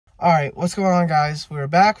Alright, what's going on, guys? We're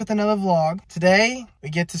back with another vlog. Today,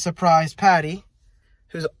 we get to surprise Patty,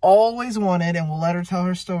 who's always wanted, and we'll let her tell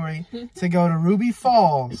her story, to go to Ruby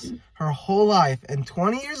Falls her whole life. And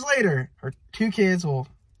 20 years later, her two kids,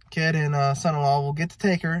 kid and son-in-law, will get to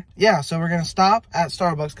take her. Yeah, so we're going to stop at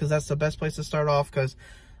Starbucks because that's the best place to start off, because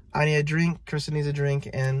I need a drink, Kristen needs a drink,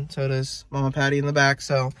 and so does Mama Patty in the back.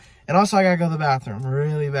 So, and also I got to go to the bathroom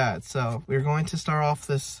really bad. So we're going to start off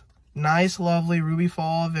this nice, lovely Ruby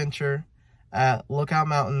Fall adventure at Lookout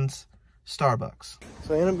Mountains Starbucks.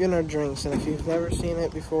 So I ended up getting our drinks, and if you've never seen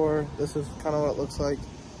it before, this is kind of what it looks like.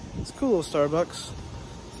 It's a cool little Starbucks. So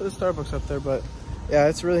there's Starbucks up there, but yeah,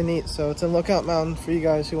 it's really neat. So it's in Lookout Mountain for you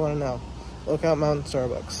guys who want to know. Lookout Mountain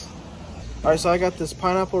Starbucks. All right, so I got this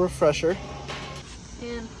pineapple refresher.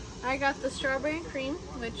 And I got the strawberry and cream,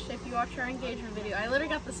 which if you watch our engagement video, I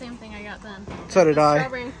literally got the same thing I got then. So did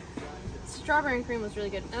I. Strawberry and cream was really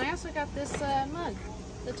good. And I also got this mug,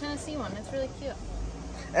 the Tennessee one. It's really cute.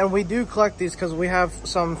 And we do collect these because we have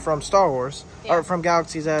some from Star Wars, or from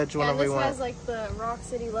Galaxy's Edge whenever we went. Yeah, this has like the Rock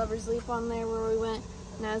City Lover's Leap on there where we went.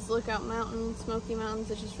 And has Lookout Mountain, Smoky Mountains.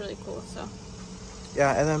 It's just really cool, so.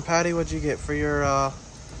 Yeah, and then Patty, what'd you get for your...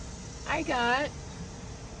 I got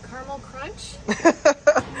Caramel Crunch.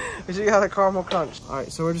 You got a Caramel Crunch. All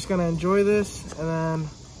right, so we're just gonna enjoy this, and then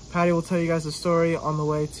Patty will tell you guys the story on the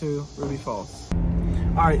way to Ruby Falls.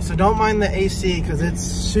 All right, so don't mind the AC because it's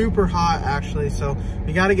super hot actually, so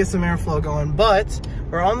we got to get some airflow going. But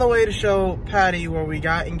we're on the way to show Patty where we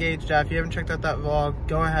got engaged at. If you haven't checked out that vlog,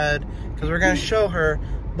 go ahead because we're going to show her.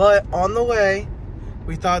 But on the way,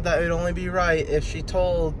 we thought that it would only be right if she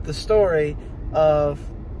told the story of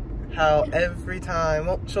how every time,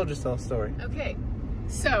 well, she'll just tell a story. Okay,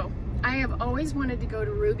 so I have always wanted to go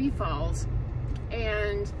to Ruby Falls,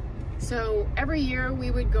 and so every year we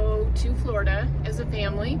would go to Florida as a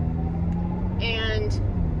family,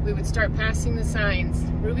 and we would start passing the signs,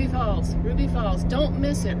 Ruby Falls, don't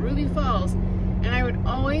miss it, Ruby Falls. And I would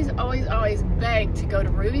always beg to go to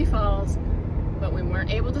Ruby Falls, but we weren't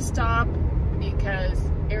able to stop because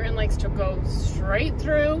Aaron likes to go straight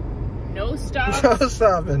through, no stops. No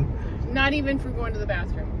stopping. Not even for going to the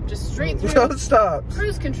bathroom, just straight through. No stops.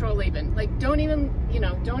 Cruise control even, like don't even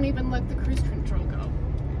let the cruise control go.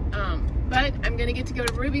 But I'm gonna get to go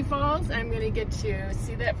to Ruby Falls. I'm gonna get to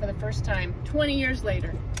see that for the first time 20 years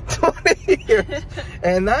later. 20 years.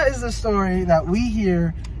 And that is the story that we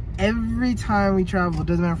hear every time we travel. It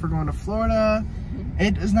doesn't matter if we're going to Florida.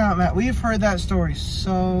 It does not matter. We've heard that story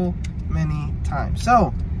so many times.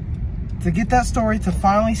 So to get that story to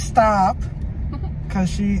finally stop, because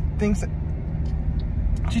she thinks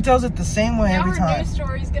she tells it the same way every time. Our new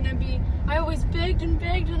story is gonna be, I always begged and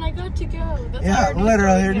I got to go. That's yeah,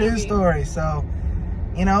 literally her new story. So,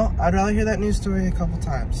 you know, I'd rather hear that news story a couple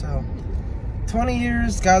times. So, 20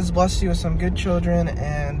 years, God's blessed you with some good children,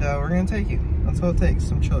 and we're gonna take you. That's what it takes,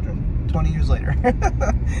 some children. 20 years later.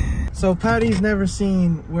 So Patty's never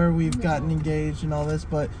seen where we've gotten engaged and all this,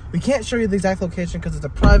 but we can't show you the exact location because it's a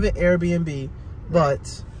private Airbnb.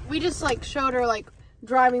 But we just like showed her like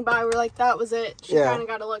driving by. We're like, that was it. She kind of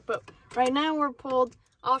got to look, but right now we're pulled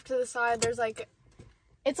off to the side. There's like,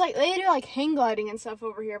 it's like they do like hang gliding and stuff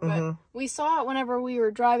over here, but we saw it whenever we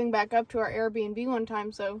were driving back up to our Airbnb one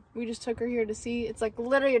time, so we just took her here to see. It's like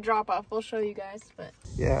literally a drop off. We'll show you guys, but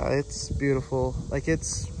yeah, it's beautiful. Like,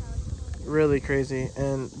 it's really crazy,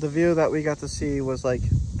 and the view that we got to see was like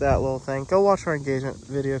that little thing. Go watch our engagement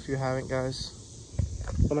video if you haven't, guys,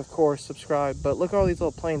 and of course subscribe. But look at all these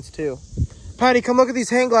little planes too. Patty, come look at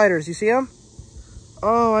these hang gliders. You see them?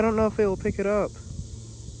 Oh, I don't know if it will pick it up.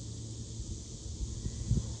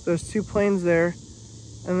 There's two planes there,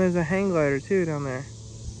 and there's a hang glider too down there.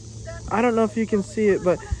 I don't know if you can see it,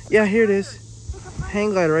 but yeah, here it is. Hang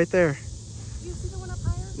glider right there. do you see the one up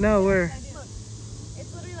higher? No, where? Look,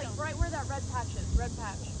 it's literally like right where that red patch is. Red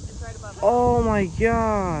patch. It's right above it. Oh my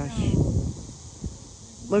gosh.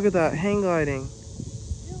 Look at that, hang gliding.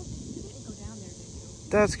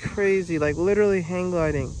 That's crazy, like literally hang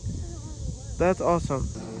gliding. That's awesome.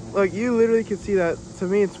 Look, you literally can see that. To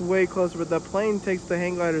me, it's way closer, but the plane takes the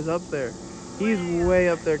hang gliders up there. He's way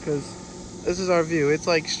up there because this is our view. It's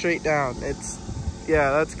like straight down. It's,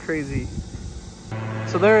 yeah, that's crazy.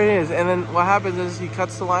 So there it is. And then what happens is he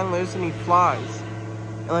cuts the line loose and he flies.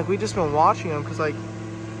 And like, we just been watching him because like,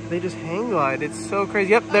 they just hang glide. It's so crazy.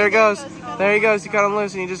 Yep, there it goes. There he goes. He cut him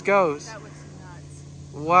loose and he just goes. That was nuts.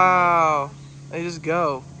 Wow. They just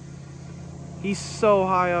go. He's so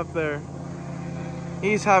high up there.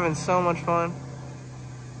 He's having so much fun.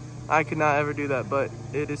 I could not ever do that, but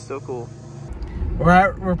it is so cool.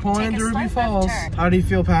 We're pulling into Ruby Falls. How do you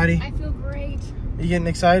feel, Patty? I feel great. You getting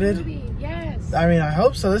excited? Ruby, yes. I mean, I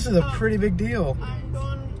hope so. This is a pretty big deal. I'm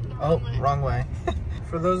going. Oh, wrong way.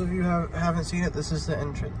 For those of you who haven't seen it, this is the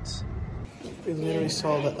entrance. We literally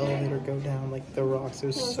saw the elevator go down like the rocks. It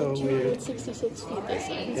was so weird. 66 feet, they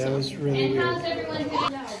said. Yeah, it was really weird.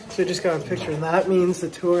 So we just got a picture, and that means the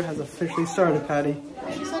tour has officially started, Patty.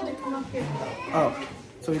 She said to come up here. Oh,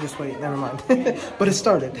 so we just wait. Never mind. But it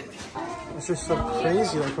started. It's just so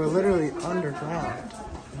crazy. Like, we're literally underground.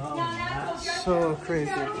 So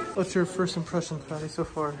crazy. What's your first impression, Patty, so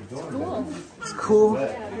far? Cool. It's cool.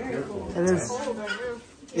 It is.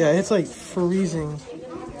 Yeah, it's like freezing.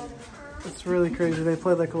 It's really crazy. They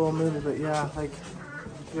played like a little movie, but yeah, like,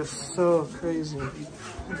 just so crazy.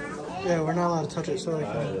 Yeah, we're not allowed to touch it, so like,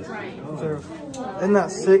 observe. Isn't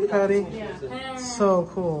that sick, Patty? So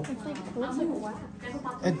cool.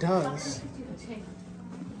 It does.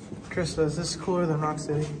 Krista, is this cooler than Rock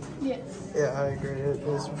City? Yes. Yeah, I agree. It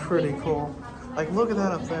is pretty cool. Like, look at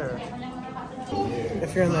that up there.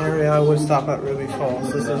 If you're in the area, I would stop at Ruby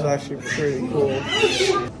Falls. This is actually pretty cool.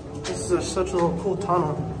 This is such a little cool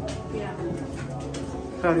tunnel. Yeah.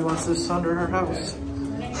 Patty wants this under her house.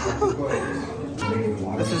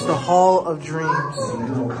 This is the Hall of Dreams.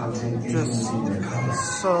 Just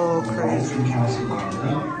so crazy.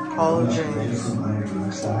 Hall of Dreams.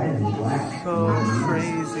 So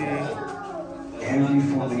crazy.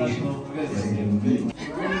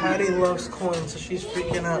 Patty loves coins, so she's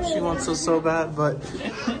freaking out. She wants those so bad, but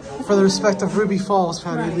for the respect of Ruby Falls,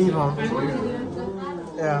 Patty, leave them.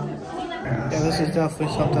 Yeah. Yeah, this is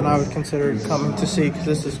definitely something I would consider coming to see because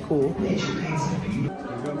this is cool.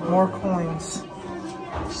 More coins.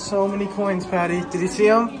 So many coins, Patty. Did you see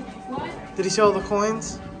them? Did you see all the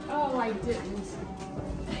coins? Oh, I didn't.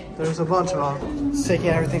 There's a bunch of them. It's taking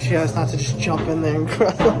everything she has not to just jump in there and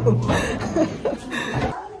grab them.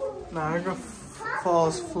 Niagara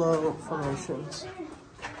Falls flow formations.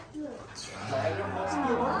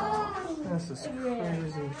 This is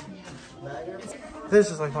crazy.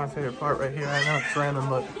 This is like my favorite part right here. I know it's random,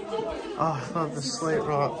 but oh, I love the slate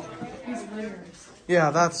rock.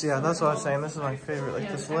 Yeah, that's what I was saying. This is my favorite, like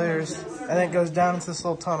this layers, and then it goes down into this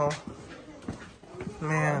little tunnel.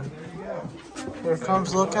 Man, here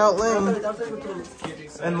comes Lookout Lane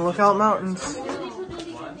and Lookout Mountains.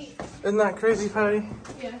 Isn't that crazy, Patty?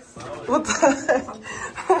 Yes. What the heck?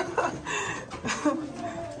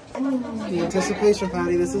 The anticipation,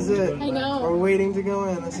 Patty. This is it. I know. We're waiting to go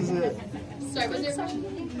in. This is it. Start with your question.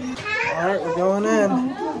 All right, we're going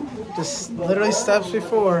in. Just literally steps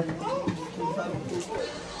before.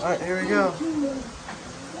 All right, here we go.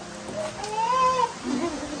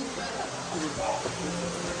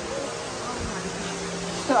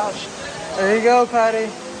 Gosh. There you go, Patty.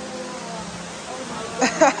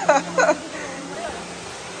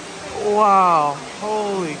 Wow.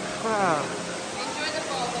 Holy crap.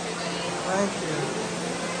 Thank you.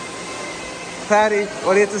 Patty,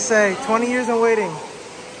 what do you have to say? 20 years of waiting.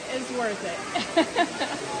 It's worth it.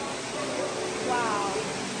 Wow.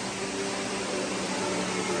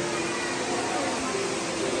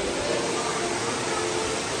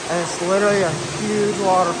 And it's literally a huge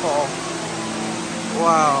waterfall.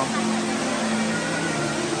 Wow.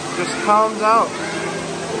 Just comes out.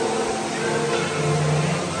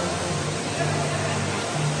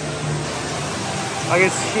 Like,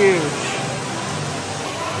 it's huge.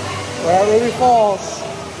 We're at Ruby Falls.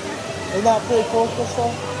 Isn't that pretty cool,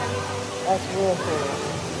 Crystal? That's real cool.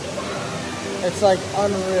 It's like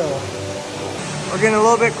unreal. We're getting a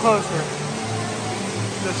little bit closer.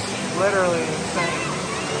 Just literally insane.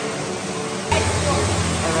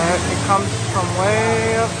 And then it comes from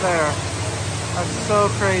way up there. That's so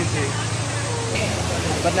crazy.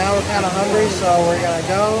 But now we're kind of hungry, so we're gonna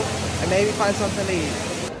go and maybe find something to eat.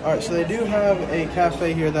 All right, so they do have a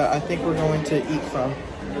cafe here that I think we're going to eat from.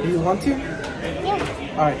 Do you want to?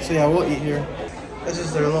 Yeah. All right, so yeah, we'll eat here. This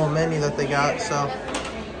is their little menu that they got, so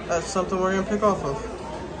that's something we're gonna pick off of.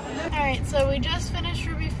 All right, so we just finished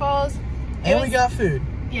Ruby Falls. And we got food.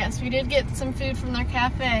 Yes, we did get some food from their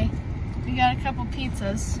cafe. We got a couple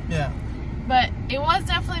pizzas. Yeah. But it was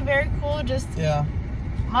definitely very cool. Just Yeah.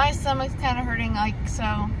 my stomach's kind of hurting, like, so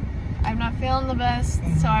I'm not feeling the best.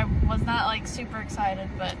 So I was not like super excited,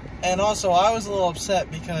 but. And also, I was a little upset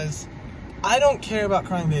because I don't care about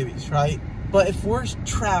crying babies, right? But if we're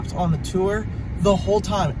trapped on the tour the whole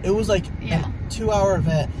time, it was like a 2-hour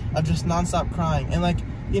event of just nonstop crying. And like,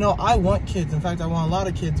 you know, I want kids. In fact, I want a lot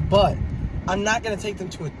of kids, but I'm not going to take them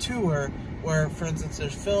to a tour where, for instance,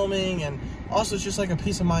 there's filming, and also it's just like a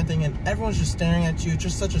peace of mind thing, and everyone's just staring at you. It's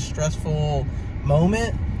just such a stressful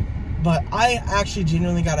moment. But I actually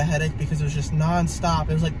genuinely got a headache because it was just non-stop.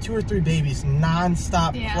 It was like 2 or 3 babies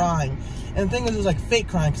non-stop crying. And the thing was, it was like fake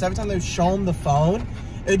crying, because every time they would show them the phone,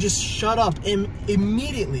 it would just shut up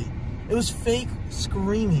immediately. It was fake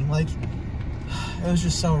screaming. Like, it was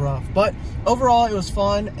just so rough. But overall, it was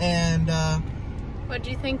fun. And what'd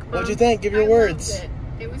you think, Mom? what'd you think? Give your words. Loved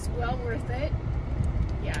it. It was well worth it.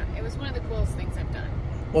 Yeah, it was one of the coolest things I've done.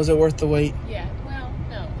 Was it worth the wait? Yeah, well,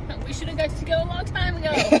 no. We should have got to go a long time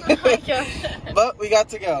ago. Oh my gosh. But we got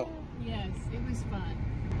to go. Yes, it was fun.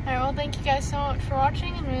 All right, well, thank you guys so much for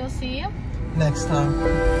watching, and we will see you Next time.